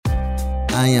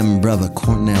I am Brother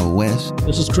Cornel West.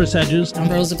 This is Chris Hedges. I'm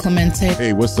Rosa Clemente.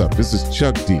 Hey, what's up? This is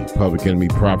Chuck D, Public Enemy,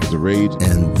 Prophets of Rage.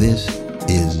 And this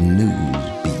is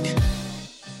Newsbeat.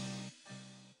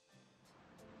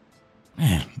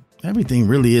 Man, everything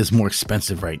really is more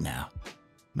expensive right now.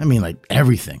 I mean, like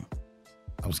everything.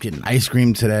 I was getting ice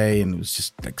cream today and it was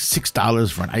just like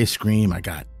 $6 for an ice cream. I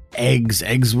got eggs.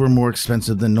 Eggs were more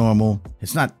expensive than normal.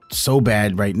 It's not so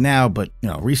bad right now, but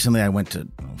recently I went to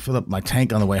fill up my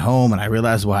tank on the way home and I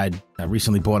realized why I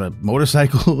recently bought a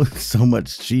motorcycle. It's so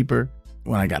much cheaper.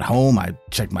 When I got home, I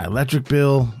checked my electric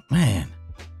bill. Man,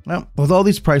 well, with all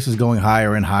these prices going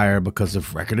higher and higher because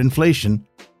of record inflation,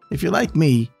 if you're like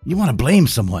me, you want to blame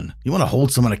someone. You want to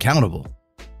hold someone accountable.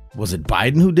 Was it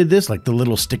Biden who did this, like the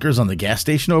little stickers on the gas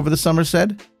station over the summer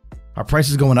said? Are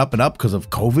prices going up and up because of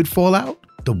COVID fallout?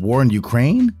 The war in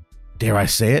Ukraine? Dare I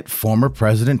say it, former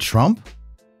President Trump?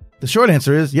 The short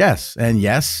answer is yes,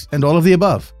 and all of the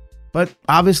above. But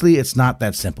obviously it's not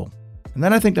that simple. And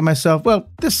then I think to myself, well,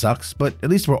 this sucks, but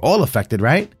at least we're all affected,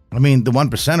 right? I mean, the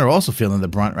 1% are also feeling the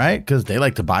brunt, right? Because they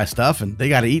like to buy stuff and they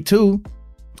got to eat too.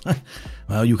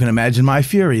 Well, you can imagine my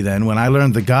fury then when I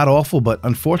learned the god-awful but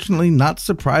unfortunately not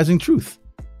surprising truth.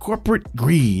 Corporate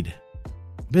greed.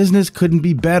 Business couldn't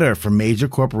be better for major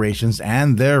corporations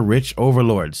and their rich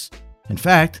overlords. In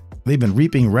fact, they've been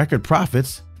reaping record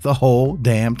profits the whole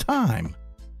damn time.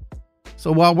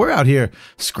 So while we're out here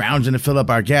scrounging to fill up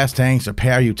our gas tanks or pay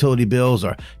our utility bills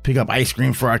or pick up ice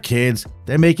cream for our kids,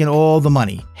 they're making all the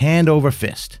money, hand over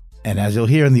fist. And as you'll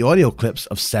hear in the audio clips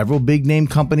of several big name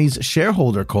companies'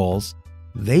 shareholder calls,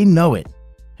 they know it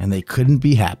and they couldn't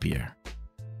be happier.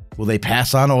 Will they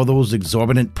pass on all those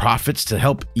exorbitant profits to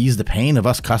help ease the pain of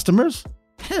us customers?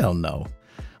 Hell no.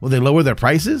 Will they lower their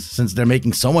prices since they're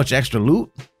making so much extra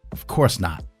loot? Of course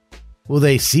not. Will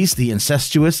they cease the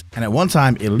incestuous and at one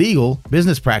time illegal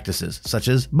business practices such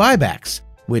as buybacks,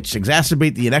 which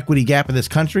exacerbate the inequity gap in this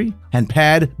country and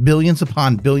pad billions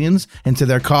upon billions into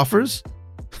their coffers?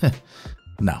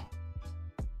 No.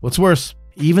 What's worse,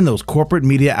 even those corporate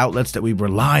media outlets that we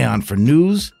rely on for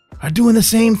news are doing the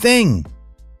same thing.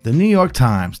 The New York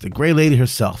Times, the Gray Lady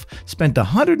herself, spent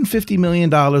 $150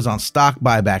 million on stock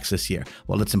buybacks this year,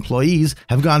 while its employees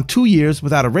have gone 2 years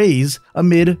without a raise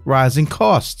amid rising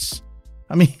costs.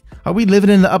 I mean, are we living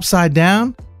in the upside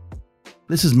down?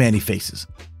 This is Manny Faces,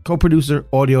 co-producer,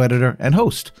 audio editor, and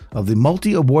host of the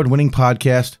multi-award-winning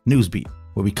podcast Newsbeat,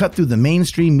 where we cut through the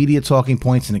mainstream media talking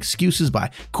points and excuses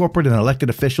by corporate and elected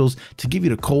officials to give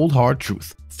you the cold, hard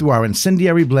truth through our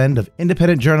incendiary blend of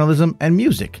independent journalism and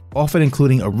music, often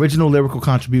including original lyrical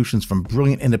contributions from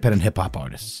brilliant independent hip-hop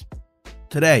artists.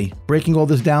 Today, breaking all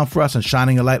this down for us and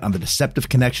shining a light on the deceptive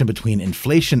connection between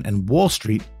inflation and Wall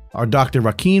Street are Dr.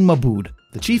 Rakeen Mahbood,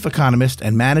 the chief economist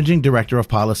and managing director of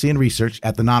policy and research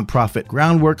at the nonprofit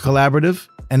Groundwork Collaborative,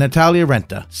 and Natalia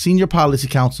Renta, Senior Policy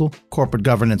Counsel, Corporate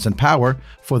Governance and Power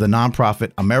for the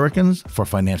nonprofit Americans for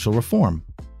Financial Reform.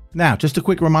 Now, just a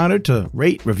quick reminder to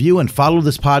rate, review, and follow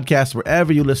this podcast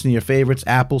wherever you listen to your favorites,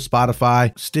 Apple,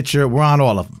 Spotify, Stitcher, we're on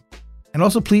all of them. And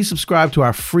also please subscribe to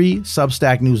our free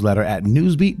Substack newsletter at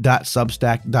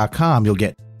newsbeat.substack.com. You'll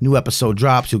get new episode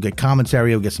drops, you'll get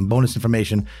commentary, you'll get some bonus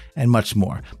information, and much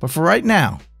more. But for right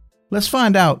now, let's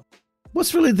find out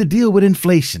what's really the deal with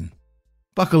inflation.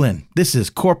 Buckle in. This is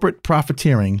corporate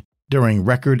profiteering during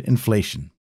record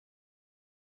inflation.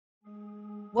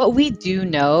 What we do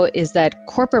know is that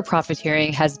corporate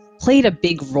profiteering has played a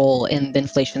big role in the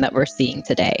inflation that we're seeing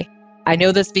today. I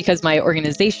know this because my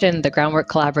organization, the Groundwork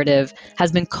Collaborative,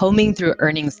 has been combing through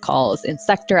earnings calls in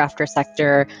sector after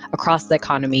sector across the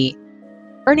economy.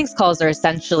 Earnings calls are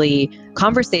essentially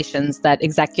conversations that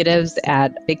executives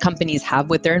at big companies have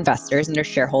with their investors and their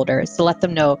shareholders to let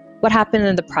them know what happened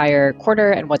in the prior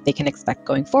quarter and what they can expect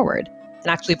going forward. And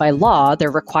actually, by law,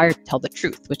 they're required to tell the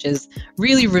truth, which is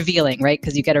really revealing, right?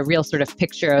 Because you get a real sort of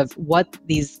picture of what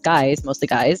these guys, mostly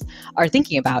guys, are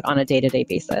thinking about on a day-to-day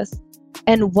basis.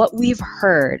 And what we've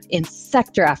heard in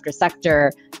sector after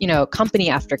sector, company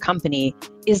after company,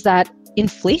 is that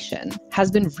inflation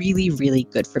has been really, really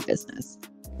good for business.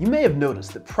 You may have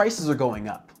noticed that prices are going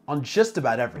up on just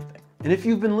about everything. And if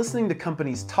you've been listening to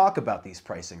companies talk about these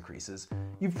price increases,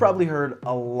 you've probably heard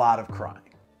a lot of crying.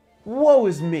 Woe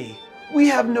is me! We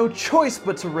have no choice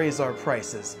but to raise our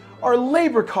prices. Our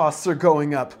labor costs are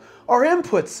going up. Our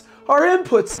inputs.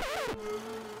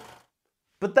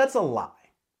 But that's a lie.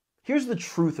 Here's the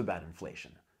truth about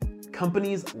inflation.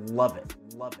 Companies love it.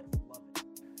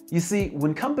 You see,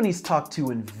 when companies talk to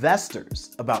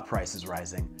investors about prices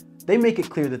rising, they make it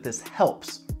clear that this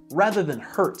helps rather than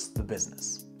hurts the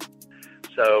business.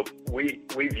 So we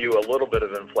view a little bit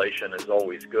of inflation as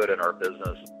always good in our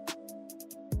business.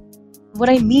 What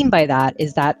I mean by that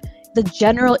is that the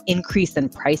general increase in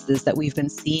prices that we've been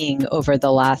seeing over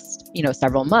the last,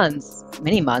 several months,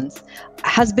 many months,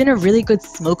 has been a really good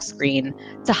smokescreen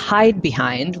to hide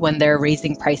behind when they're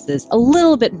raising prices a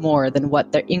little bit more than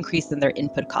what their increase in their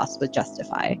input costs would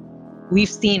justify. We've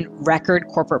seen record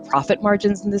corporate profit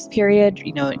margins in this period.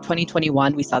 In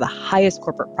 2021, we saw the highest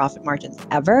corporate profit margins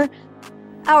ever.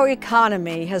 Our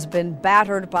economy has been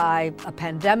battered by a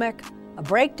pandemic, a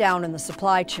breakdown in the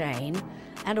supply chain,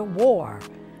 and a war.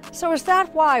 So is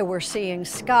that why we're seeing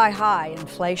sky-high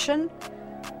inflation?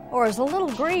 Or is a little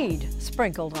greed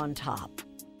sprinkled on top?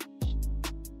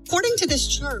 According to this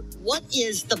chart, what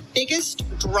is the biggest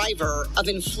driver of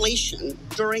inflation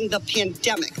during the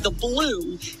pandemic? The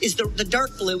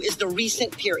dark blue is the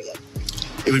recent period.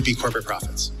 It would be corporate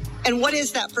profits. And what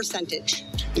is that percentage?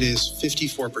 It is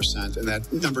 54%, and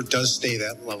that number does stay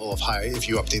that level of high if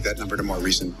you update that number to more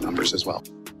recent numbers as well.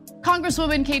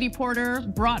 Congresswoman Katie Porter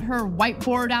brought her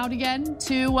whiteboard out again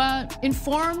to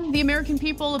inform the American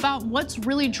people about what's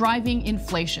really driving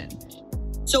inflation.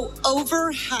 So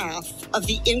over half of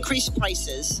the increased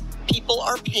prices people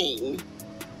are paying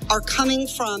are coming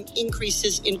from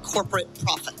increases in corporate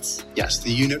profits. Yes,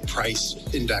 the unit price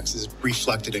index is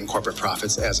reflected in corporate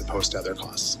profits as opposed to other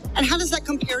costs. And how does that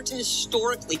compare to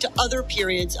historically to other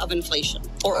periods of inflation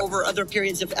or over other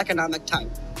periods of economic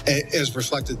time? As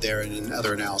reflected there and in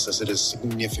other analysis, it is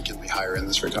significantly higher in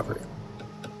this recovery,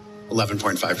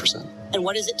 11.5%. And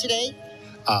what is it today?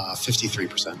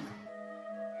 53%.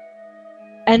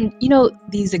 And,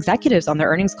 these executives on their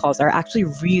earnings calls are actually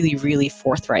really, really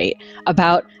forthright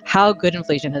about how good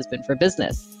inflation has been for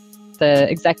business. The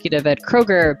executive at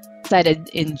Kroger said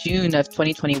in June of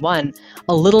 2021,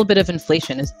 a little bit of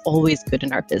inflation is always good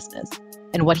in our business.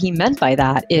 And what he meant by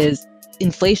that is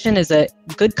inflation is a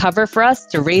good cover for us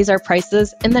to raise our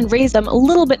prices and then raise them a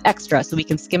little bit extra so we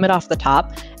can skim it off the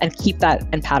top and keep that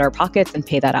and pad our pockets and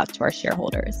pay that out to our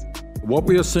shareholders. What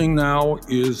we are seeing now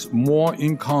is more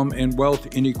income and wealth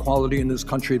inequality in this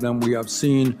country than we have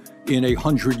seen in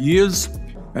 100 years.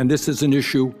 And this is an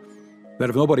issue that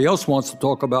if nobody else wants to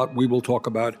talk about, we will talk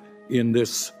about in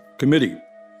this committee.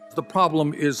 The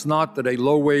problem is not that a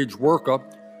low-wage worker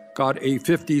got a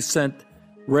 50-cent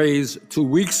raise 2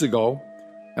 weeks ago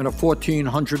and a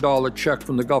 $1,400 check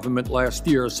from the government last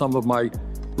year, some of my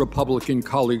Republican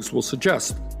colleagues will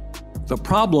suggest. The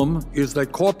problem is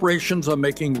that corporations are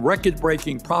making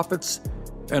record-breaking profits,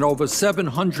 and over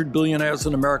 700 billionaires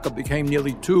in America became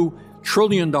nearly $2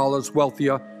 trillion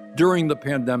wealthier during the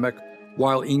pandemic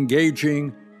while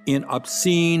engaging in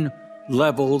obscene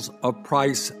levels of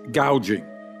price gouging.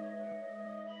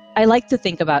 I like to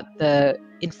think about the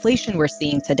inflation we're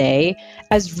seeing today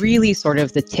as really sort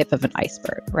of the tip of an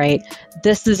iceberg, right?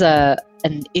 This is an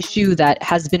issue that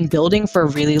has been building for a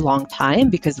really long time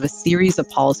because of a series of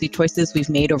policy choices we've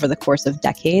made over the course of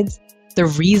decades. The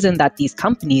reason that these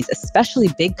companies, especially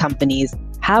big companies,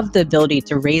 have the ability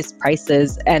to raise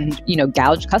prices and,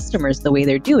 gouge customers the way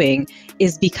they're doing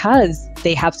is because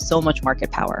they have so much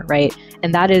market power, right?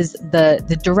 And that is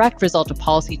the direct result of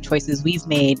policy choices we've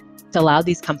made to allow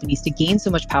these companies to gain so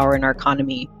much power in our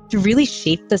economy to really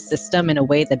shape the system in a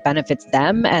way that benefits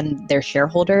them and their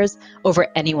shareholders over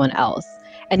anyone else.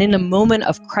 And in a moment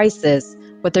of crisis,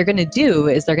 what they're going to do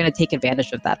is they're going to take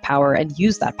advantage of that power and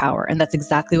use that power. And that's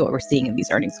exactly what we're seeing in these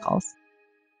earnings calls.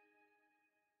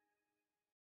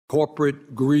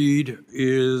 Corporate greed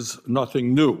is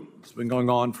nothing new. It's been going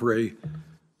on for a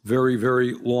very,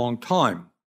 very long time.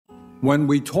 When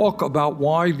we talk about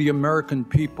why the American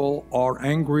people are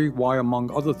angry, why,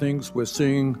 among other things, we're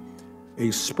seeing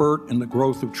a spurt in the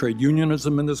growth of trade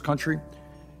unionism in this country,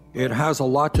 it has a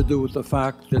lot to do with the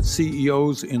fact that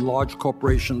CEOs in large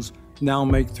corporations now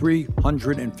make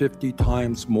 350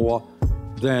 times more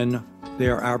than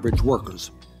their average workers.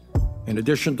 In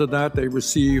addition to that, they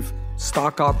receive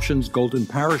stock options, golden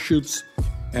parachutes,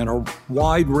 and a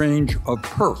wide range of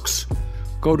perks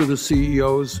go to the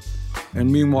CEOs. And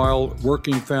meanwhile,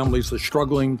 working families are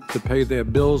struggling to pay their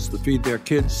bills, to feed their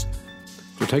kids,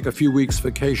 to take a few weeks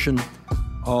vacation,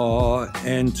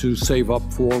 and to save up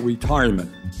for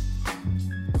retirement.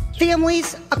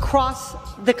 Families across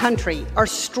the country are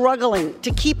struggling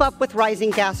to keep up with rising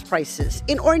gas prices.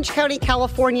 In Orange County,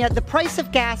 California, the price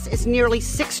of gas is nearly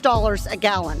 $6 a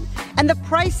gallon, and the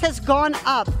price has gone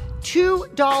up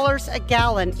 $2 a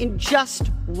gallon in just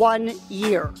 1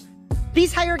 year.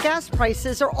 These higher gas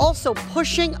prices are also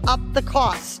pushing up the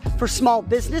costs for small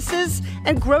businesses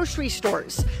and grocery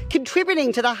stores,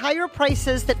 contributing to the higher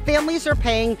prices that families are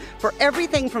paying for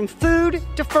everything from food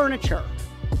to furniture.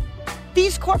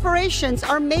 These corporations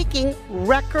are making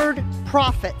record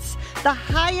profits, the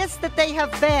highest that they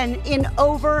have been in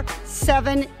over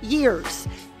 7 years,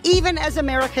 even as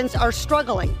Americans are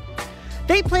struggling.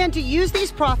 They plan to use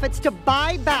these profits to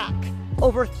buy back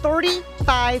over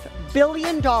 $35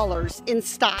 billion in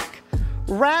stock,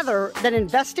 rather than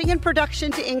investing in production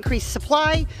to increase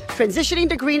supply, transitioning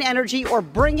to green energy, or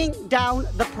bringing down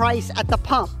the price at the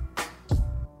pump.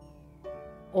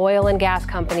 Oil and gas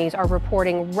companies are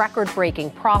reporting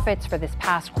record-breaking profits for this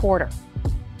past quarter.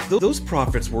 Those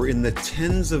profits were in the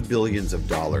tens of billions of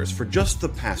dollars for just the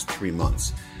past 3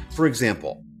 months. For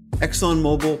example,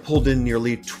 ExxonMobil pulled in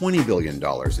nearly $20 billion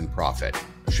in profit.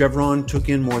 Chevron took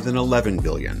in more than $11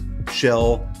 billion.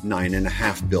 Shell,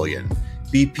 $9.5 billion.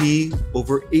 BP,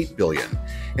 over $8 billion.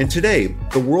 And today,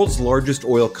 the world's largest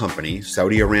oil company,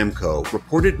 Saudi Aramco,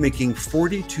 reported making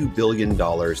 $42 billion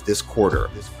this quarter.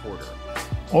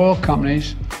 Oil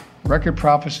companies' record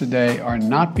profits today are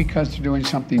not because they're doing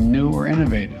something new or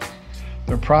innovative.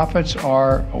 Their profits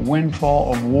are a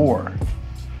windfall of war,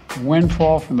 a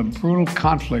windfall from the brutal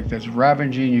conflict that's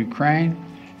ravaging Ukraine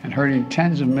and hurting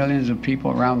tens of millions of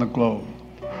people around the globe.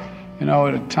 You know,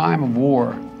 at a time of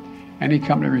war, any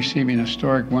company receiving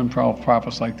historic windfall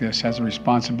profits like this has a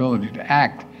responsibility to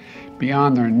act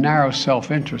beyond their narrow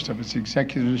self-interest of its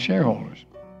executives and shareholders.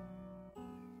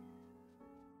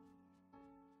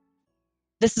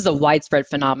 This is a widespread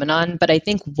phenomenon, but I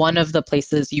think one of the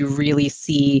places you really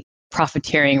see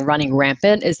profiteering running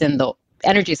rampant is in the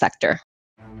energy sector.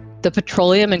 The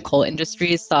petroleum and coal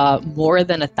industries saw more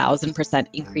than 1,000%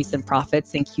 increase in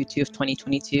profits in Q2 of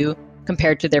 2022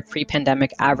 compared to their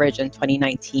pre-pandemic average in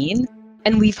 2019.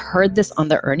 And we've heard this on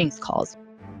the earnings calls.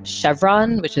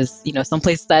 Chevron, which is,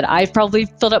 someplace that I've probably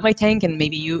filled up my tank, and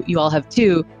maybe you all have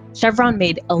too. Chevron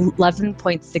made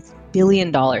 $11.6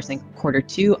 billion in quarter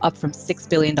two, up from $6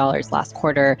 billion last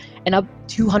quarter, and up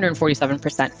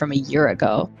 247% from a year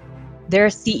ago. Their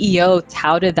CEO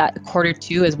touted that quarter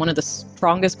two as one of the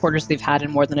strongest quarters they've had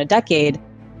in more than a decade.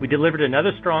 We delivered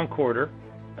another strong quarter,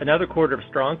 another quarter of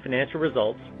strong financial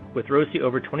results, with ROCE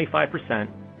over 25%,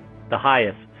 the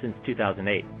highest since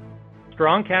 2008.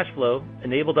 Strong cash flow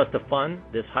enabled us to fund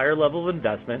this higher level of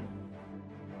investment,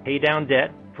 pay down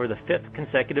debt for the 5th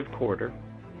consecutive quarter,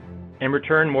 and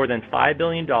return more than $5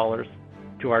 billion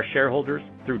to our shareholders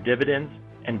through dividends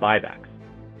and buybacks.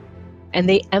 And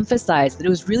they emphasized that it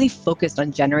was really focused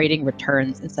on generating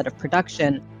returns instead of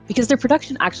production, because their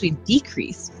production actually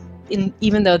decreased,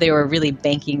 even though they were really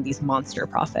banking these monster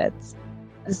profits.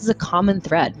 This is a common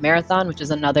thread. Marathon, which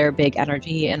is another big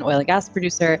energy and oil and gas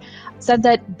producer, said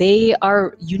that they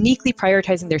are uniquely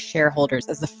prioritizing their shareholders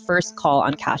as the first call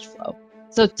on cash flow.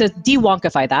 So to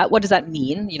de-wonkify that, what does that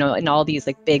mean? In all these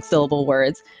big syllable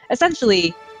words,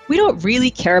 essentially, we don't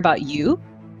really care about you,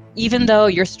 even though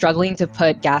you're struggling to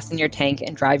put gas in your tank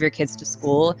and drive your kids to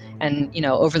school. And,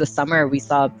 over the summer, we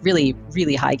saw really,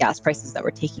 really high gas prices that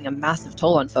were taking a massive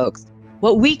toll on folks.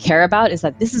 What we care about is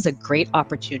that this is a great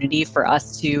opportunity for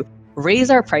us to raise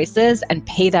our prices and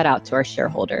pay that out to our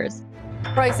shareholders.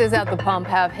 Prices at the pump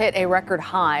have hit a record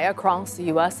high across the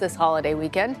U.S. this holiday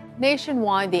weekend.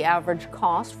 Nationwide, the average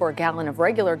cost for a gallon of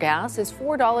regular gas is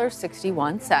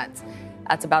 $4.61.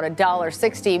 That's about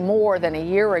 $1.60 more than a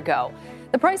year ago.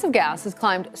 The price of gas has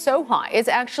climbed so high, it's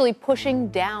actually pushing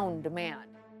down demand.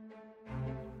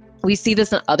 We see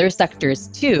this in other sectors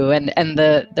too, and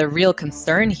the real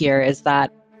concern here is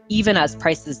that even as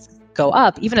prices go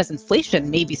up, even as inflation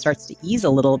maybe starts to ease a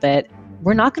little bit,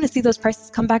 we're not going to see those prices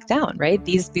come back down, right?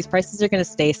 These prices are going to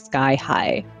stay sky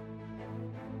high.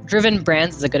 Driven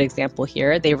Brands is a good example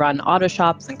here. They run auto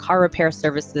shops and car repair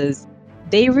services.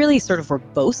 They really sort of were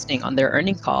boasting on their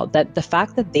earnings call that the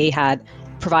fact that they had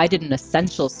provided an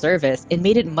essential service, it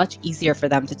made it much easier for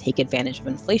them to take advantage of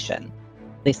inflation.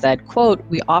 They said, quote,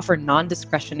 "We offer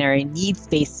non-discretionary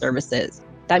needs-based services.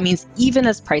 That means even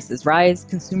as prices rise,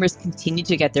 consumers continue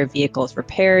to get their vehicles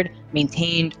repaired,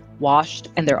 maintained, washed,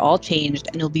 and they're all changed,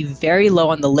 and it'll be very low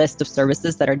on the list of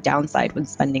services that are downside when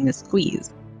spending is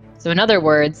squeezed." So in other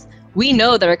words, we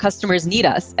know that our customers need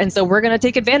us, and so we're going to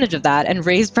take advantage of that and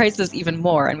raise prices even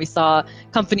more. And we saw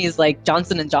companies like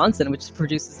Johnson & Johnson, which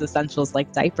produces essentials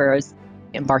like diapers,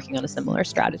 embarking on a similar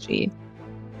strategy.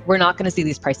 We're not going to see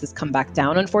these prices come back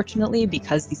down, unfortunately,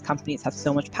 because these companies have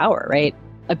so much power, right?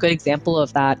 A good example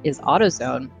of that is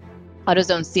AutoZone.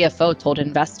 AutoZone's CFO told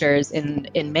investors in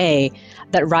May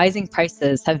that rising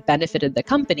prices have benefited the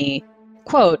company.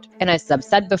 Quote, "And as I've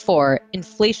said before,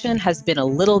 inflation has been a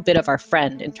little bit of our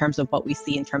friend in terms of what we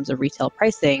see in terms of retail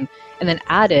pricing," and then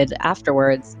added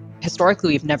afterwards, "Historically,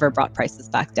 we've never brought prices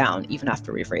back down, even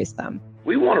after we've raised them."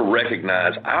 We want to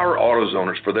recognize our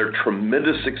AutoZoners for their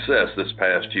tremendous success this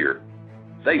past year.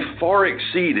 They far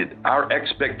exceeded our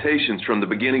expectations from the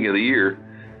beginning of the year,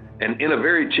 and in a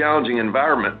very challenging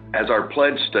environment, as our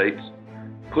pledge states,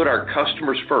 put our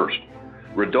customers first,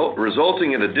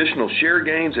 resulting in additional share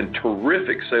gains and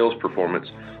terrific sales performance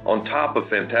on top of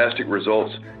fantastic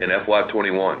results in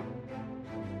FY21.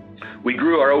 We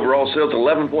grew our overall sales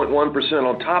 11.1%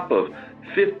 on top of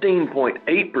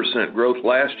 15.8% growth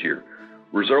last year,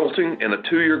 resulting in a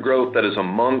 2-year growth that is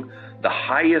among the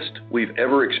highest we've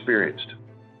ever experienced.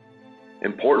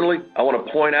 Importantly, I want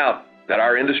to point out that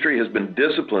our industry has been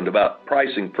disciplined about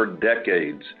pricing for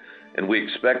decades, and we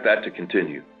expect that to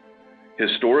continue.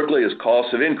 Historically, as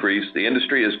costs have increased, the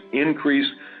industry has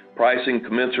increased pricing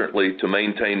commensurately to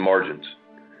maintain margins.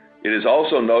 It is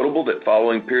also notable that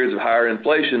following periods of higher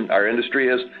inflation, our industry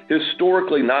has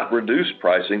historically not reduced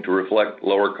pricing to reflect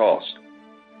lower costs.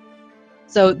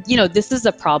 So, this is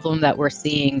a problem that we're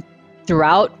seeing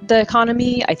throughout the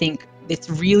economy. I think it's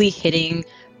really hitting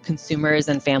consumers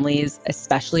and families,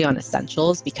 especially on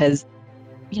essentials, because,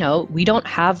 we don't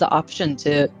have the option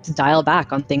to dial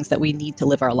back on things that we need to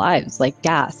live our lives, like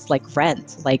gas, like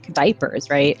rent, like diapers,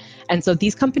 right? And so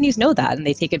these companies know that, and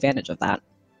they take advantage of that.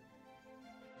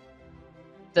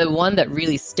 The one that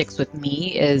really sticks with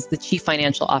me is the Chief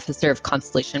Financial Officer of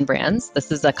Constellation Brands.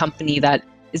 This is a company that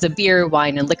is a beer,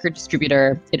 wine, and liquor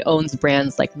distributor. It owns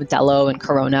brands like Modelo and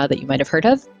Corona that you might have heard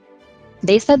of.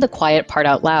 They said the quiet part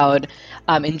out loud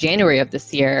in January of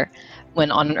this year, when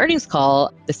on an earnings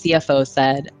call, the CFO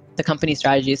said the company's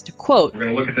strategy is to, quote, "We're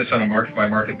going to look at this on a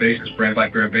market-by-market basis,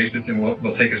 brand-by-brand basis, and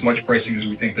we'll take as much pricing as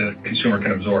we think the consumer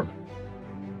can absorb."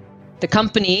 The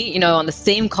company, on the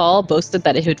same call, boasted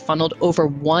that it had funneled over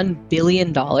 $1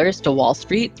 billion to Wall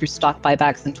Street through stock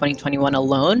buybacks in 2021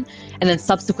 alone, and then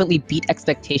subsequently beat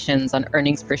expectations on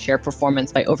earnings per share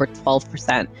performance by over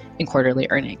 12% in quarterly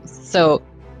earnings. So,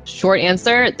 short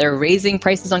answer, they're raising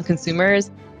prices on consumers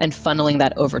and funneling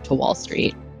that over to Wall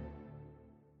Street.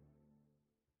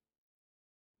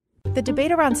 The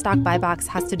debate around stock buybacks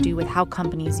has to do with how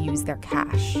companies use their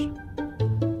cash.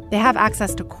 They have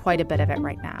access to quite a bit of it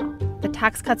right now. The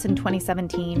tax cuts in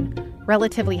 2017,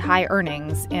 relatively high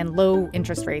earnings, and low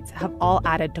interest rates have all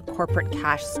added to corporate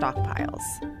cash stockpiles.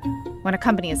 When a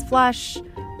company is flush,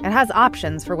 it has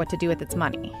options for what to do with its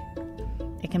money.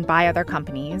 It can buy other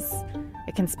companies.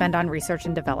 It can spend on research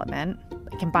and development.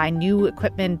 It can buy new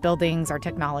equipment, buildings, or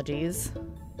technologies.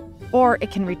 Or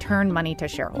it can return money to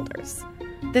shareholders.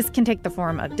 This can take the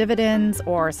form of dividends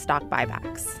or stock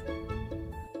buybacks.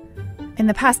 In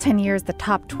the past 10 years, the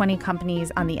top 20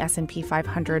 companies on the S&P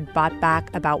 500 bought back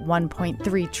about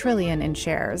 $1.3 trillion in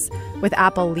shares, with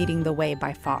Apple leading the way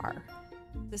by far.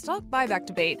 The stock buyback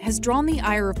debate has drawn the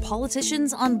ire of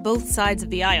politicians on both sides of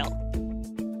the aisle.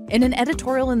 In an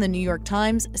editorial in the New York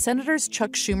Times, Senators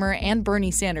Chuck Schumer and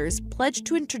Bernie Sanders pledged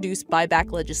to introduce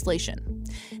buyback legislation.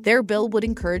 Their bill would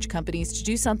encourage companies to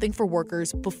do something for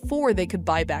workers before they could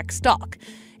buy back stock,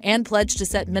 and pledged to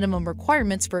set minimum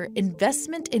requirements for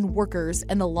investment in workers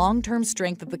and the long-term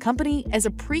strength of the company as a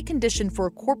precondition for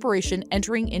a corporation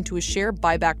entering into a share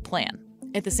buyback plan.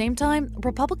 At the same time,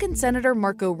 Republican Senator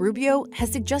Marco Rubio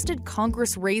has suggested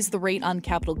Congress raise the rate on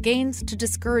capital gains to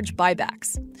discourage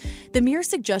buybacks. The mere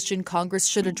suggestion Congress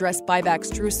should address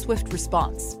buybacks drew a swift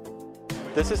response.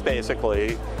 This is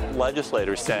basically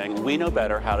legislators saying we know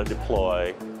better how to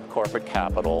deploy corporate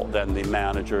capital than the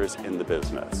managers in the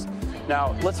business.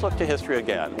 Now, let's look to history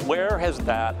again. Where has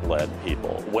that led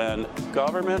people? When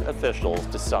government officials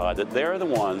decide that they're the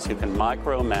ones who can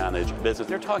micromanage business,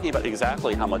 they're talking about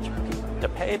exactly how much to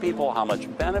pay people, how much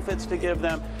benefits to give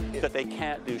them, that they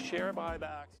can't do share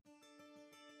buybacks.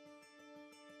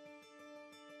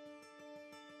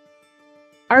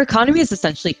 Our economy is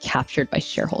essentially captured by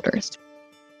shareholders.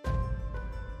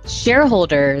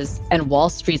 Shareholders and Wall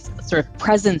Street's sort of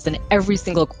presence in every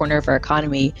single corner of our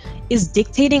economy is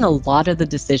dictating a lot of the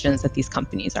decisions that these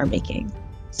companies are making.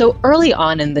 So early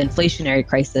on in the inflationary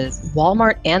crisis,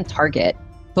 Walmart and Target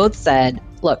both said,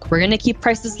 look, we're going to keep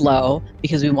prices low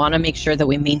because we want to make sure that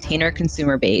we maintain our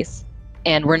consumer base.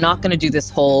 And we're not going to do this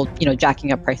whole,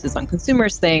 jacking up prices on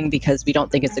consumers thing because we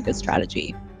don't think it's a good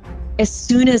strategy. As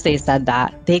soon as they said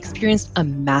that, they experienced a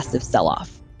massive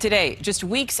sell-off. Today, just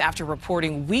weeks after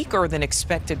reporting weaker than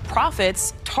expected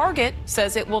profits, Target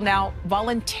says it will now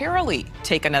voluntarily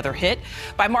take another hit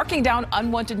by marking down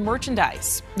unwanted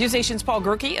merchandise. NewsNation's Paul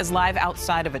Gerke is live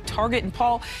outside of a Target. And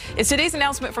Paul, is today's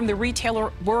announcement from the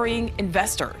retailer worrying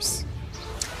investors?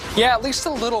 Yeah, at least a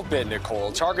little bit,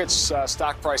 Nicole. Target's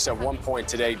stock price at one point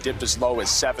today dipped as low as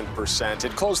 7%.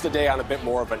 It closed the day on a bit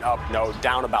more of an up note,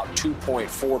 down about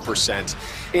 2.4%.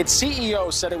 Its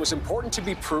CEO said it was important to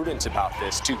be prudent about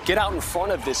this, to get out in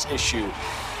front of this issue.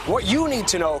 What you need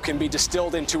to know can be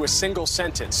distilled into a single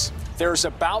sentence. There's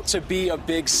about to be a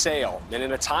big sale. And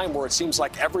in a time where it seems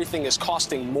like everything is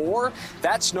costing more,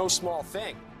 that's no small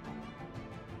thing.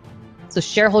 So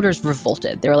shareholders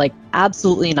revolted. They were like,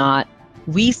 absolutely not.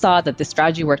 We saw that this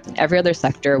strategy worked in every other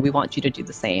sector. We want you to do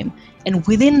the same. And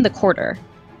within the quarter,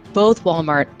 both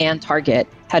Walmart and Target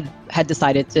had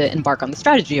decided to embark on the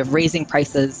strategy of raising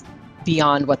prices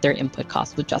beyond what their input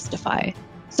costs would justify.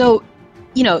 So,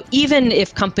 even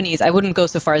if companies, I wouldn't go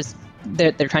so far as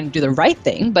they're trying to do the right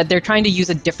thing, but they're trying to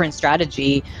use a different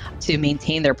strategy to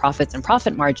maintain their profits and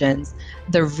profit margins.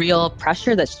 The real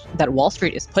pressure that Wall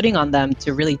Street is putting on them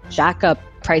to really jack up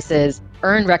prices,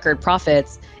 earn record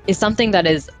profits, is something that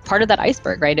is part of that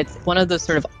iceberg, right? It's one of those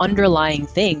sort of underlying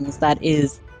things that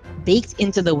is baked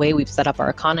into the way we've set up our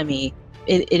economy.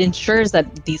 It ensures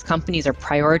that these companies are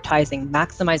prioritizing,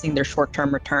 maximizing their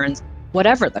short-term returns,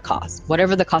 whatever the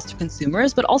cost to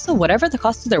consumers, but also whatever the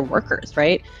cost to their workers,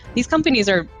 right? These companies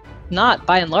are not,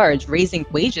 by and large, raising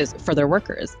wages for their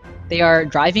workers. They are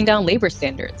driving down labor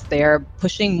standards. They are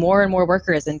pushing more and more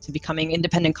workers into becoming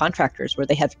independent contractors where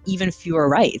they have even fewer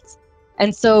rights.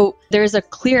 And so there's a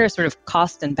clear sort of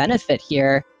cost and benefit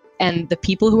here. And the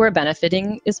people who are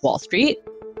benefiting is Wall Street.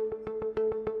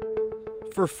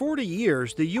 For 40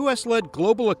 years, the U.S.-led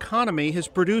global economy has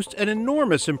produced an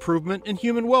enormous improvement in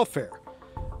human welfare.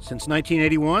 Since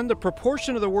 1981, the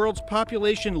proportion of the world's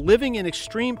population living in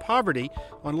extreme poverty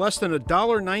on less than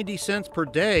 $1.90 per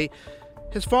day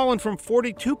has fallen from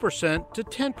 42% to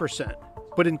 10%.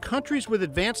 But in countries with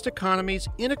advanced economies,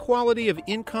 inequality of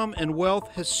income and wealth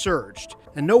has surged.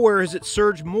 And nowhere has it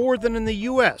surged more than in the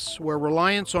U.S., where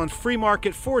reliance on free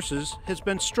market forces has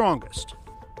been strongest.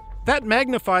 That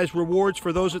magnifies rewards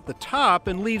for those at the top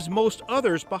and leaves most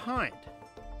others behind.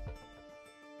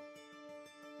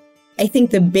 I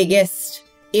think the biggest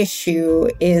issue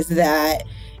is that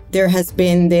there has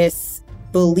been this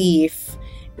belief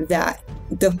that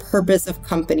the purpose of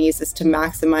companies is to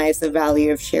maximize the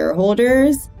value of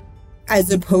shareholders, as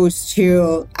opposed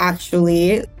to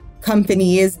actually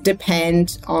companies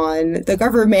depend on the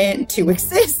government to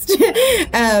exist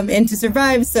and to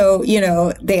survive. So,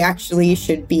 they actually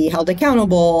should be held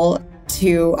accountable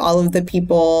to all of the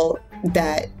people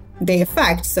that they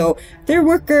affect. So their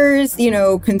workers,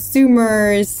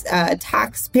 consumers,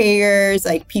 taxpayers,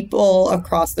 like people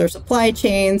across their supply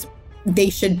chains.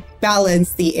 They should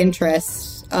balance the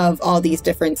interests of all these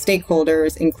different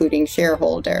stakeholders, including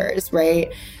shareholders,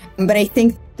 right? But I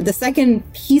think the second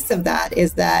piece of that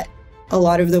is that a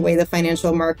lot of the way the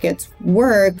financial markets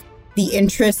work, the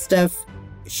interest of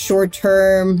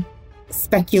short-term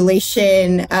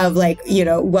speculation of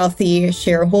wealthy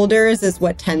shareholders is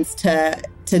what tends to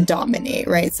dominate,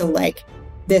 right? So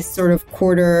this sort of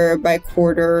quarter by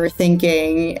quarter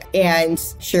thinking and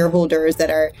shareholders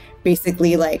that are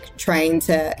basically trying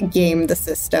to game the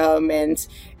system. And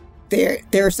there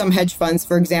are some hedge funds,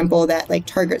 for example, that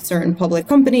target certain public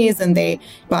companies and they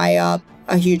buy up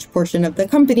a huge portion of the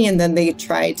company and then they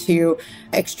try to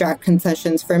extract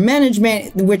concessions from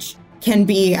management, which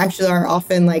are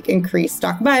often increased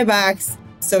stock buybacks.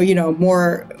 So,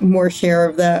 more share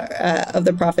of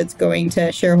the profits going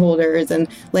to shareholders and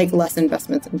less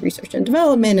investments in research and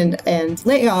development and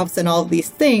layoffs and all of these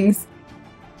things.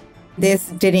 This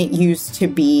didn't used to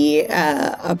be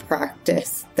a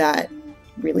practice that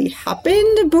really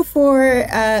happened before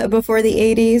the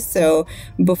 80s. So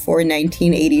before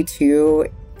 1982,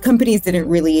 companies didn't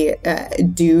really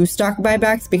do stock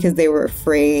buybacks because they were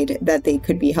afraid that they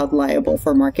could be held liable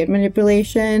for market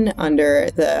manipulation under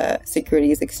the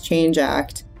Securities Exchange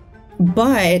Act.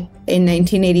 But in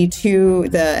 1982,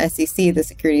 the SEC, the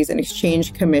Securities and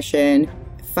Exchange Commission,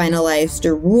 finalized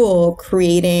a rule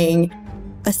creating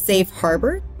a safe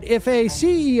harbor. If a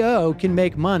CEO can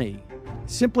make money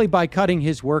simply by cutting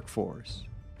his workforce,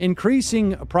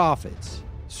 increasing profits,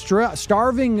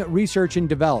 starving research and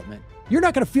development, you're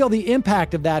not going to feel the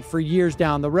impact of that for years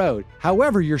down the road.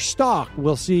 However, your stock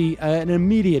will see an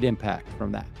immediate impact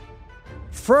from that.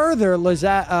 Further,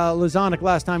 Lozanic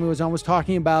last time he was on was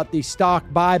talking about the stock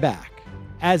buyback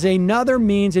as another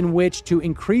means in which to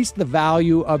increase the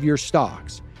value of your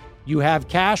stocks. You have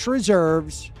cash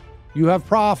reserves, you have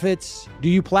profits. Do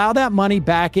you plow that money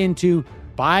back into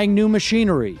buying new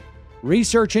machinery,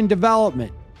 research and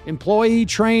development, employee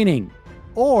training,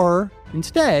 or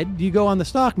instead, you go on the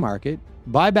stock market,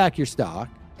 buy back your stock,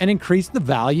 and increase the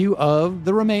value of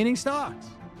the remaining stocks?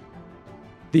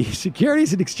 the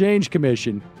Securities and Exchange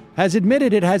Commission has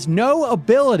admitted it has no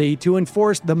ability to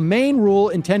enforce the main rule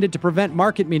intended to prevent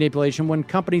market manipulation when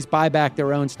companies buy back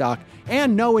their own stock,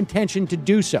 and no intention to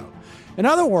do so. In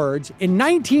other words, in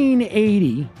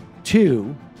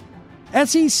 1982,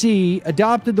 SEC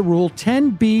adopted the rule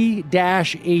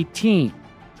 10b-18,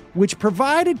 which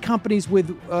provided companies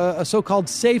with a so-called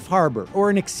safe harbor, or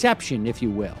an exception, if you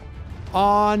will,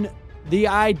 on the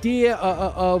idea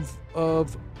of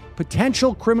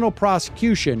potential criminal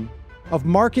prosecution of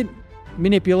market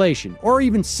manipulation, or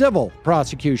even civil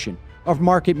prosecution of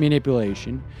market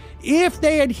manipulation, if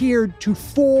they adhered to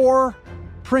 4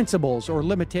 principles or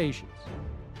limitations.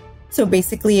 So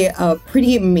basically, a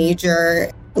pretty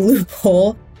major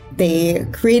loophole. They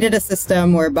created a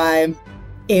system whereby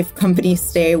if companies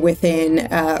stay within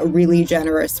really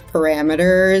generous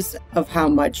parameters of how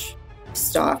much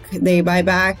stock they buy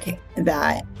back,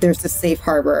 that there's a safe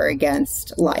harbor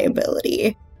against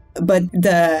liability. But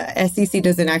the SEC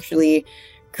doesn't actually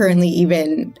currently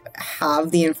even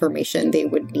have the information they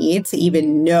would need to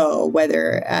even know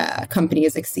whether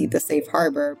companies exceed the safe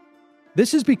harbor.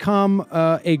 This has become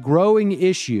a growing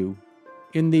issue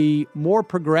in the more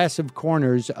progressive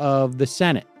corners of the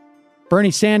Senate.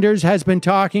 Bernie Sanders has been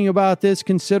talking about this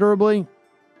considerably.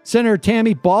 Senator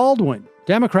Tammy Baldwin,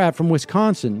 Democrat from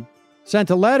Wisconsin, sent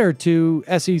a letter to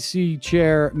SEC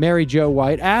Chair Mary Jo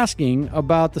White asking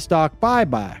about the stock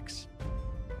buybacks.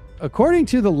 According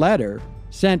to the letter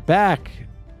sent back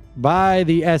by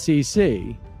the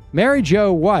SEC, Mary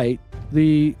Jo White,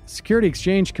 the Securities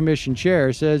Exchange Commission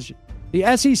chair, says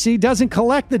the SEC doesn't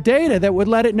collect the data that would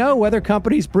let it know whether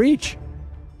companies breach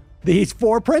these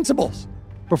 4 principles.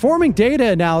 Performing data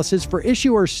analysis for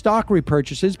issuer stock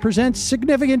repurchases presents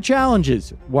significant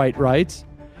challenges, White writes,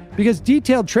 because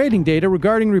detailed trading data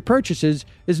regarding repurchases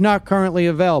is not currently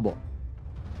available.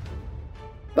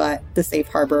 But the safe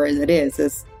harbor as it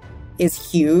is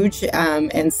huge,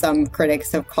 and some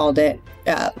critics have called it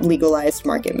legalized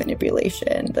market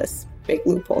manipulation, this big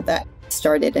loophole that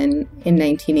started in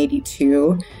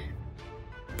 1982.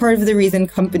 Part of the reason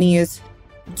companies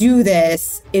do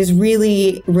this is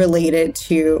really related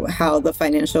to how the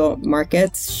financial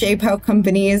markets shape how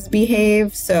companies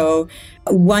behave. So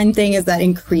one thing is that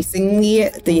increasingly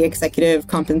the executive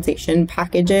compensation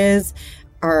packages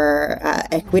are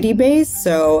equity-based.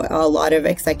 So a lot of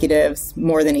executives,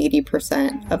 more than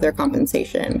 80% of their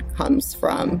compensation comes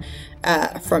from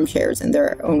shares in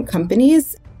their own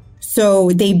companies. So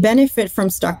they benefit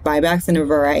from stock buybacks in a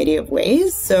variety of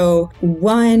ways. So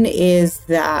one is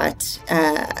that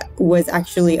was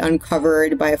actually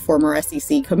uncovered by a former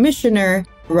SEC commissioner,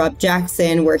 Rob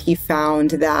Jackson, where he found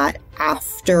that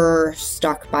after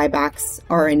stock buybacks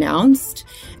are announced,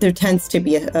 there tends to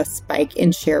be a spike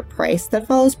in share price that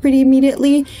follows pretty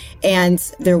immediately. And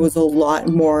there was a lot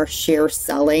more share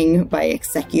selling by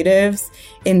executives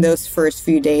in those first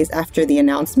few days after the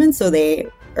announcement. So they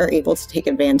are able to take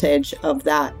advantage of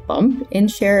that bump in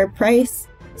share price.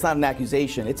 It's not an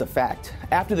accusation, it's a fact.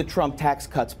 After the Trump tax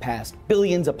cuts passed,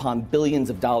 billions upon billions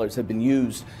of dollars have been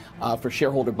used for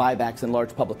shareholder buybacks in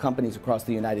large public companies across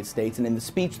the United States. And in the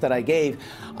speech that I gave,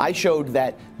 I showed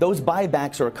that those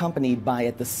buybacks are accompanied by,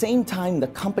 at the same time the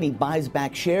company buys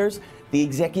back shares, the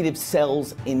executive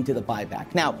sells into the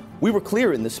buyback. Now, we were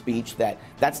clear in the speech that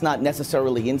that's not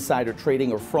necessarily insider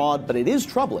trading or fraud, but it is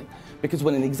troubling because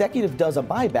when an executive does a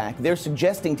buyback, they're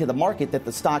suggesting to the market that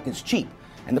the stock is cheap.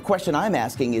 And the question I'm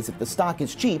asking is, if the stock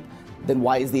is cheap, then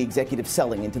why is the executive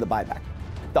selling into the buyback?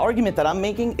 The argument that I'm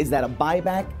making is that a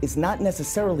buyback is not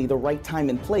necessarily the right time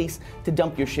and place to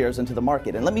dump your shares into the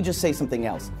market. And let me just say something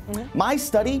else. My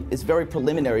study is very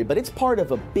preliminary, but it's part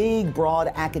of a big,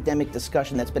 broad academic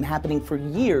discussion that's been happening for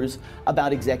years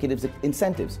about executives'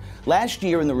 incentives. Last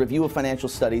year in the Review of Financial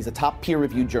Studies, a top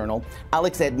peer-reviewed journal,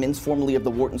 Alex Edmans, formerly of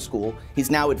the Wharton School,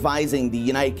 he's now advising the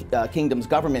United Kingdom's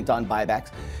government on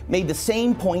buybacks, made the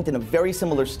same point in a very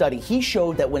similar study. He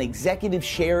showed that when executive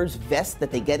shares vest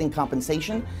that they get in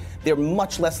compensation, they're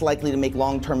much less likely to make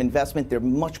long-term investment. They're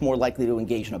much more likely to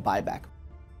engage in a buyback.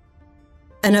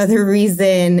 Another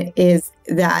reason is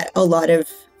that a lot of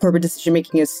corporate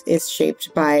decision-making is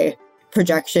shaped by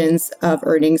projections of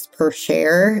earnings per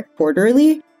share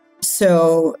quarterly.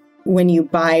 So when you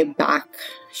buy back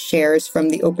shares from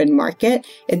the open market,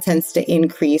 it tends to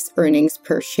increase earnings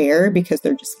per share because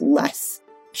they're just less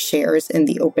shares in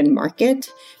the open market.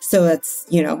 So that's,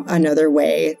 another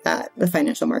way that the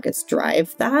financial markets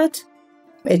drive that.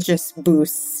 It just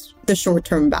boosts the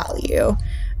short-term value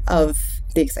of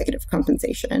the executive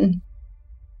compensation.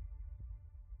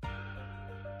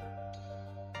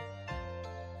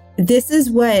 This is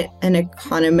what an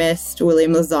economist,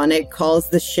 William Lazonick, calls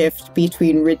the shift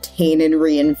between retain and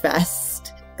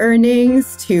reinvest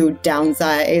earnings to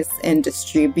downsize and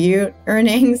distribute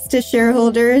earnings to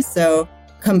shareholders. So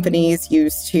companies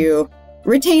used to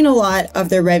retain a lot of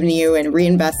their revenue and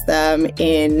reinvest them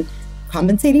in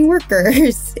compensating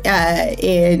workers,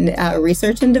 in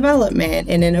research and development,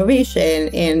 in innovation,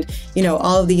 and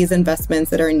all of these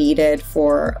investments that are needed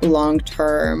for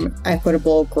long-term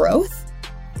equitable growth.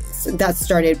 So that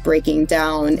started breaking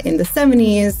down in the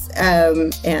 70s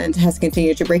and has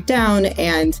continued to break down.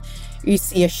 And you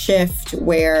see a shift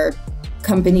where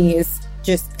companies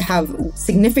just have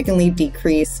significantly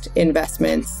decreased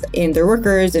investments in their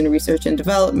workers and research and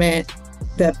development.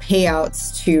 The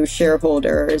payouts to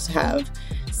shareholders have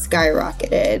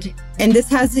skyrocketed. And this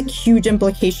has huge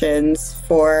implications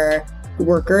for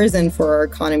workers and for our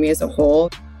economy as a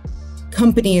whole.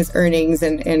 Companies' earnings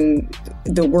and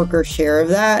the worker share of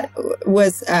that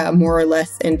was more or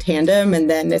less in tandem, and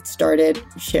then it started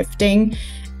shifting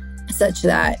such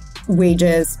that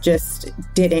wages just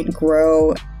didn't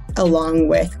grow along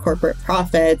with corporate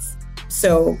profits.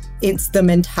 So it's the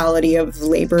mentality of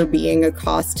labor being a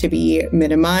cost to be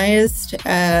minimized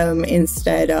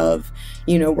instead of,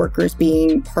 workers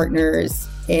being partners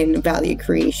in value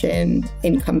creation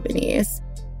in companies.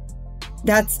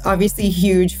 That's obviously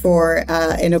huge for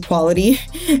inequality.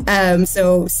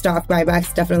 So stock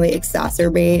buybacks definitely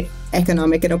exacerbate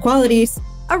economic inequalities.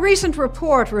 A recent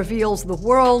report reveals the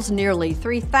world's nearly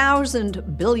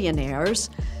 3,000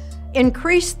 billionaires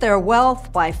increased their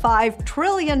wealth by $5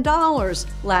 trillion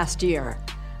last year,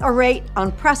 a rate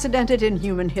unprecedented in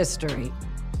human history.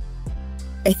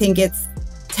 I think it's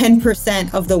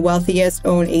 10% of the wealthiest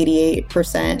own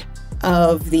 88%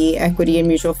 of the equity and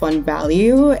mutual fund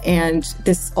value. And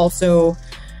this also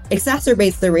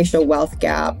exacerbates the racial wealth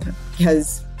gap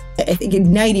because I think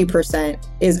 90%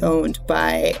 is owned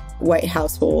by white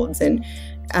households, and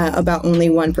about only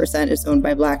 1% is owned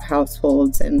by Black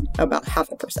households, and about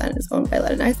 0.5% is owned by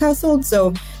Latinx households.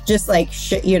 So just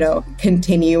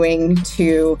continuing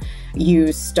to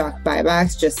use stock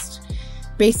buybacks just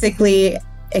basically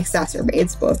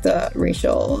exacerbates both the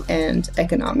racial and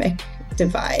economic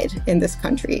divide in this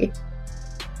country.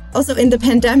 Also in the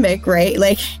pandemic, right?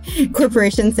 Like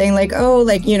corporations saying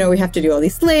we have to do all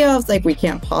these layoffs, we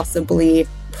can't possibly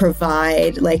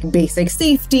provide basic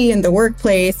safety in the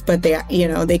workplace, but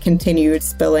they continued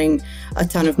spilling a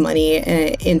ton of money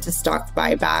into stock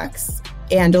buybacks.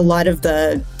 And a lot of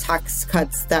the tax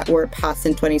cuts that were passed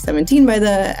in 2017 by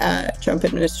the Trump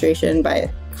administration,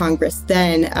 by Congress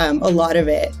then, a lot of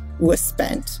it was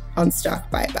spent on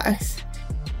stock buybacks.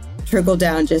 Trickle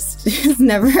down just has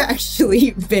never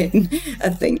actually been a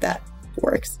thing that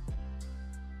works.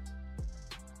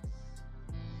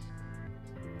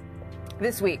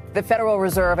 This week, the Federal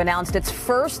Reserve announced its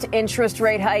first interest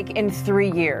rate hike in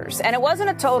 3 years. And it wasn't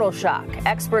a total shock.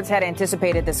 Experts had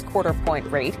anticipated this quarter-point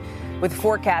rate, with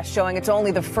forecasts showing it's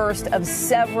only the first of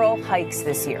several hikes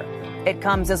this year. It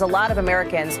comes as a lot of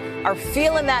Americans are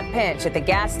feeling that pinch at the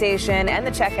gas station and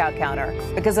the checkout counter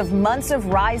because of months of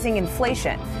rising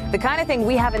inflation, the kind of thing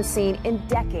we haven't seen in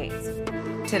decades.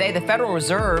 Today, the Federal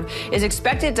Reserve is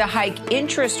expected to hike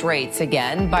interest rates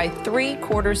again by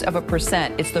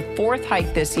 0.75%. It's the fourth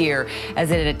hike this year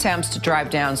as it attempts to drive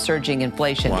down surging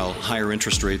inflation. While higher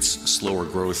interest rates, slower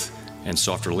growth, and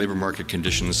softer labor market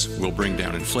conditions will bring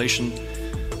down inflation,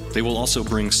 they will also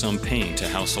bring some pain to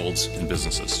households and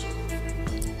businesses.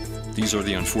 These are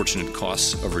the unfortunate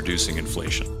costs of reducing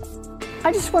inflation.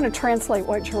 I just want to translate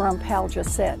what Jerome Powell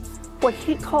just said. What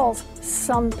he calls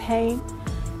some pain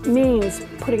means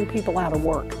putting people out of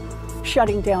work,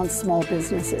 shutting down small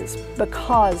businesses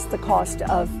because the cost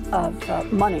of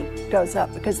money goes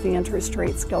up, because the interest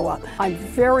rates go up. I'm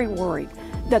very worried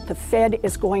that the Fed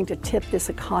is going to tip this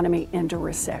economy into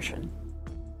recession.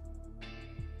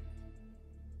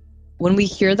 When we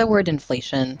hear the word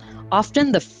inflation,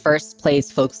 often the first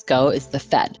place folks go is the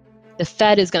Fed. The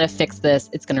Fed is going to fix this,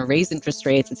 it's going to raise interest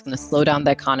rates, it's going to slow down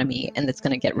the economy, and it's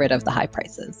going to get rid of the high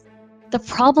prices. The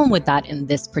problem with that in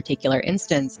this particular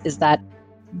instance is that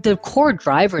the core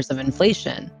drivers of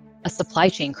inflation, a supply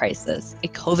chain crisis, a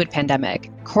COVID pandemic,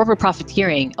 corporate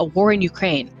profiteering, a war in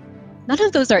Ukraine, none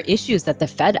of those are issues that the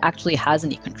Fed actually has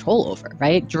any control over,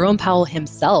 right? Jerome Powell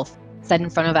himself said in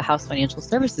front of a House Financial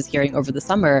Services hearing over the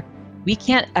summer, we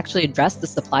can't actually address the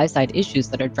supply side issues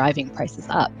that are driving prices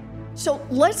up. So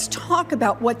let's talk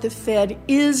about what the Fed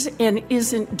is and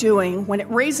isn't doing when it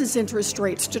raises interest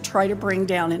rates to try to bring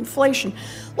down inflation.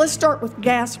 Let's start with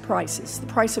gas prices. The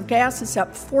price of gas is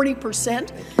up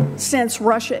 40% since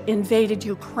Russia invaded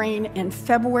Ukraine in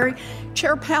February.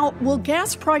 Chair Powell, will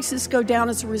gas prices go down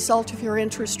as a result of your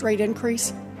interest rate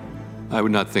increase? I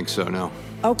would not think so, no.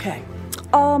 Okay.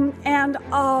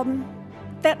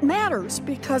 That matters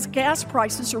because gas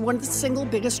prices are one of the single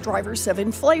biggest drivers of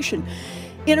inflation.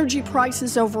 Energy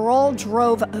prices overall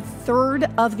drove a third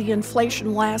of the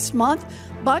inflation last month,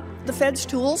 but the Fed's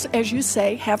tools, as you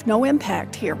say, have no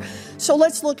impact here. So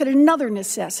let's look at another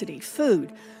necessity,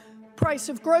 food. Price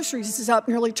of groceries is up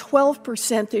nearly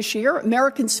 12% this year.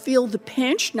 Americans feel the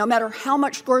pinch. No matter how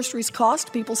much groceries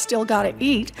cost, people still got to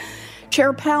eat.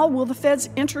 Chair Powell, will the Fed's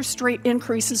interest rate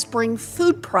increases bring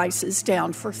food prices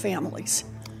down for families?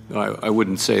 I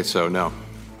wouldn't say so, no.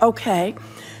 Okay.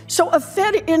 So a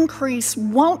Fed increase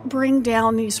won't bring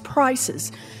down these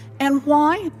prices. And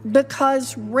why?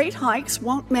 Because rate hikes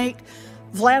won't make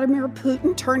Vladimir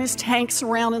Putin turn his tanks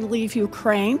around and leave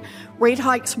Ukraine. Rate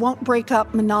hikes won't break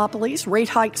up monopolies. Rate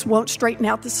hikes won't straighten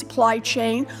out the supply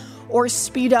chain or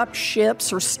speed up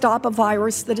ships or stop a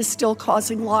virus that is still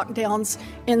causing lockdowns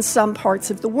in some parts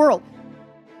of the world.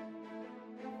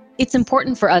 It's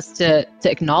important for us to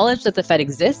acknowledge that the Fed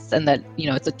exists and that,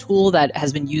 it's a tool that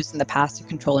has been used in the past to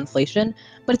control inflation,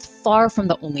 but it's far from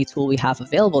the only tool we have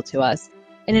available to us.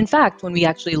 And in fact, when we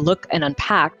actually look and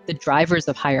unpack the drivers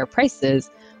of higher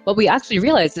prices, what we actually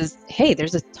realize is, hey,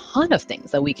 there's a ton of things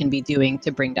that we can be doing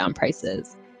to bring down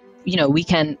prices. We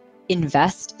can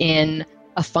invest in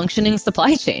a functioning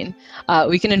supply chain.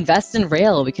 We can invest in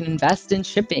rail. We can invest in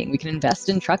shipping. We can invest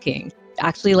in trucking.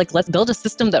 Actually, let's build a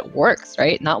system that works,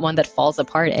 right? Not one that falls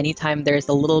apart anytime there's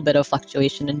a little bit of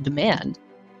fluctuation in demand.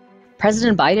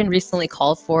 President Biden recently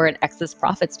called for an excess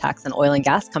profits tax on oil and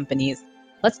gas companies.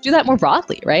 Let's do that more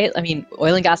broadly, right? I mean,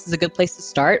 oil and gas is a good place to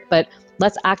start, but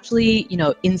let's actually,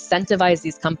 incentivize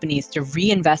these companies to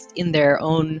reinvest in their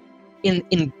own,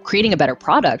 in creating a better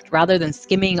product rather than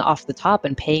skimming off the top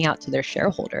and paying out to their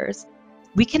shareholders.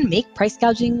 We can make price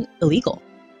gouging illegal.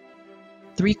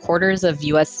 3/4 of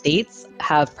U.S. states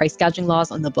have price gouging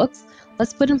laws on the books.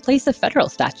 Let's put in place a federal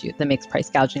statute that makes price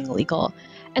gouging illegal.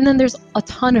 And then there's a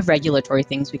ton of regulatory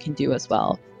things we can do as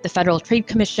well. The Federal Trade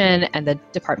Commission and the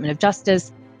Department of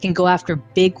Justice can go after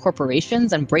big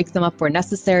corporations and break them up where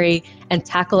necessary and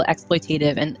tackle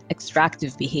exploitative and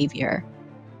extractive behavior.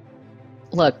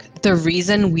 Look, the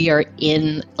reason we are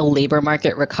in a labor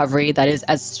market recovery that is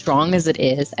as strong as it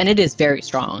is, and it is very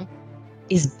strong,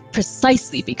 is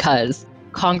precisely because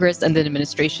Congress and the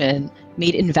administration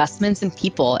made investments in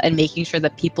people and making sure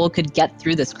that people could get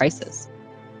through this crisis.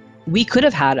 We could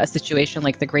have had a situation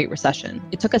like the Great Recession.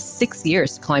 It took us 6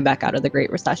 years to climb back out of the Great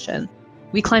Recession.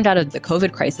 We climbed out of the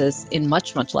COVID crisis in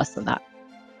much, much less than that.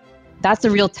 That's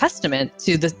a real testament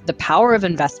to the power of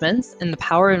investments and the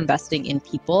power of investing in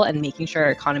people and making sure our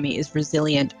economy is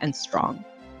resilient and strong.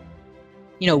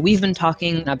 We've been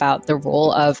talking about the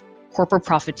role of corporate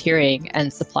profiteering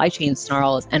and supply chain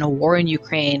snarls and a war in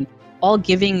Ukraine, all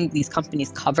giving these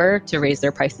companies cover to raise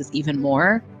their prices even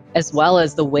more, as well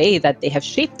as the way that they have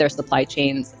shaped their supply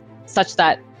chains such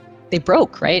that they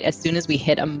broke, right? As soon as we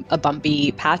hit a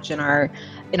bumpy patch in our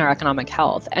economic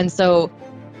health. And so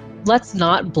let's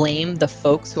not blame the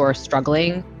folks who are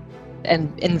struggling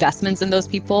and investments in those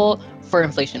people for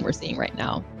inflation we're seeing right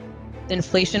now. The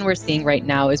inflation we're seeing right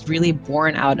now is really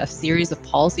born out of a series of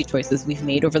policy choices we've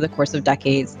made over the course of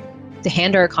decades to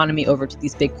hand our economy over to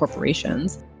these big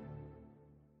corporations.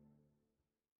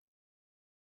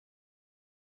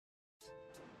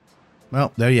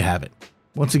 Well, there you have it.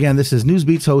 Once again, this is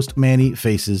Newsbeat's host, Manny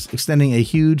Faces, extending a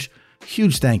huge,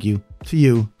 huge thank you to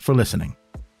you for listening.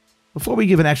 Before we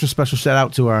give an extra special shout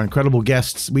out to our incredible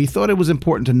guests, we thought it was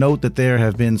important to note that there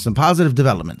have been some positive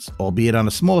developments, albeit on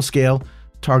a small scale,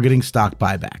 targeting stock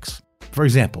buybacks. For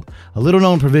example, a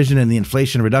little-known provision in the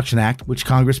Inflation Reduction Act, which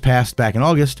Congress passed back in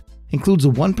August, includes a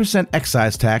 1%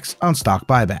 excise tax on stock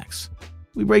buybacks.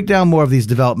 We break down more of these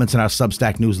developments in our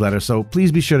Substack newsletter, so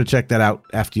please be sure to check that out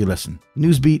after you listen.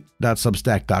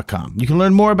 Newsbeat.substack.com. You can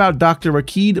learn more about Dr.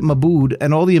 Rakid Mabood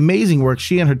and all the amazing work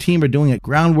she and her team are doing at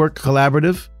Groundwork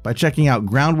Collaborative by checking out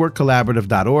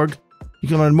groundworkcollaborative.org. You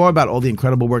can learn more about all the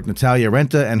incredible work Natalia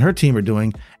Renta and her team are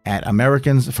doing at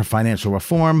Americans for Financial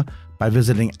Reform by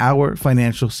visiting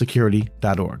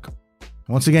ourfinancialsecurity.org.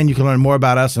 Once again, you can learn more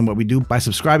about us and what we do by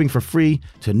subscribing for free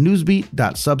to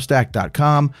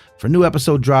newsbeat.substack.com for new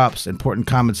episode drops, important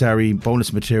commentary,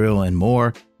 bonus material, and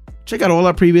more. Check out all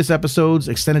our previous episodes,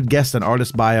 extended guest and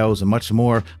artist bios, and much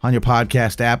more on your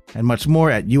podcast app, and much more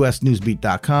at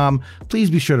usnewsbeat.com. Please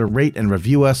be sure to rate and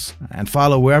review us and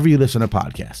follow wherever you listen to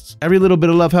podcasts. Every little bit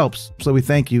of love helps, so we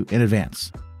thank you in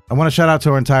advance. I want to shout out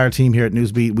to our entire team here at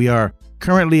Newsbeat. We are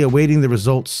currently awaiting the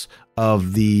results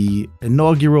of the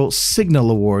inaugural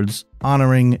Signal Awards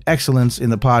honoring excellence in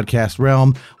the podcast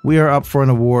realm. We are up for an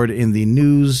award in the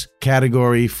news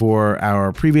category for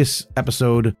our previous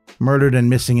episode, Murdered and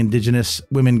Missing Indigenous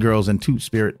Women, Girls, and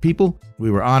Two-Spirit People.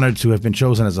 We were honored to have been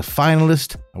chosen as a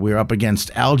finalist. We are up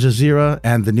against Al Jazeera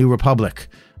and The New Republic.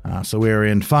 So we're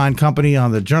in fine company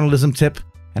on the journalism tip,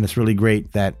 and it's really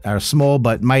great that our small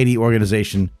but mighty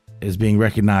organization is being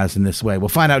recognized in this way. We'll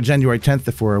find out January 10th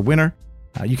if we're a winner.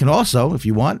 You can also, if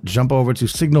you want, jump over to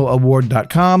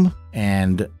signalaward.com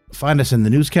and find us in the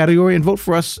news category and vote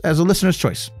for us as a listener's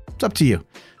choice. It's up to you.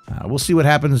 We'll see what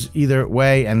happens either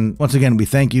way. And once again, we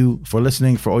thank you for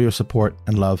listening, for all your support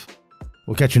and love.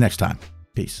 We'll catch you next time.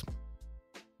 Peace.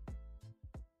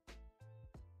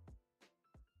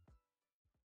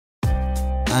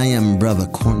 I am Brother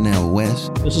Cornel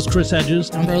West. This is Chris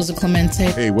Hedges. I'm Rosa Clemente.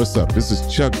 Hey, what's up? This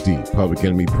is Chuck D, Public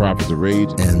Enemy, Prophets of Rage.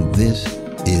 And this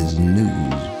is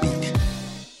Newsbeat.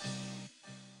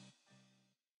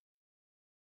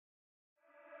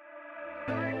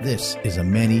 This is a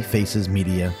Many Faces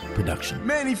Media production.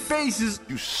 Many Faces.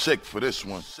 You sick for this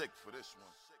one.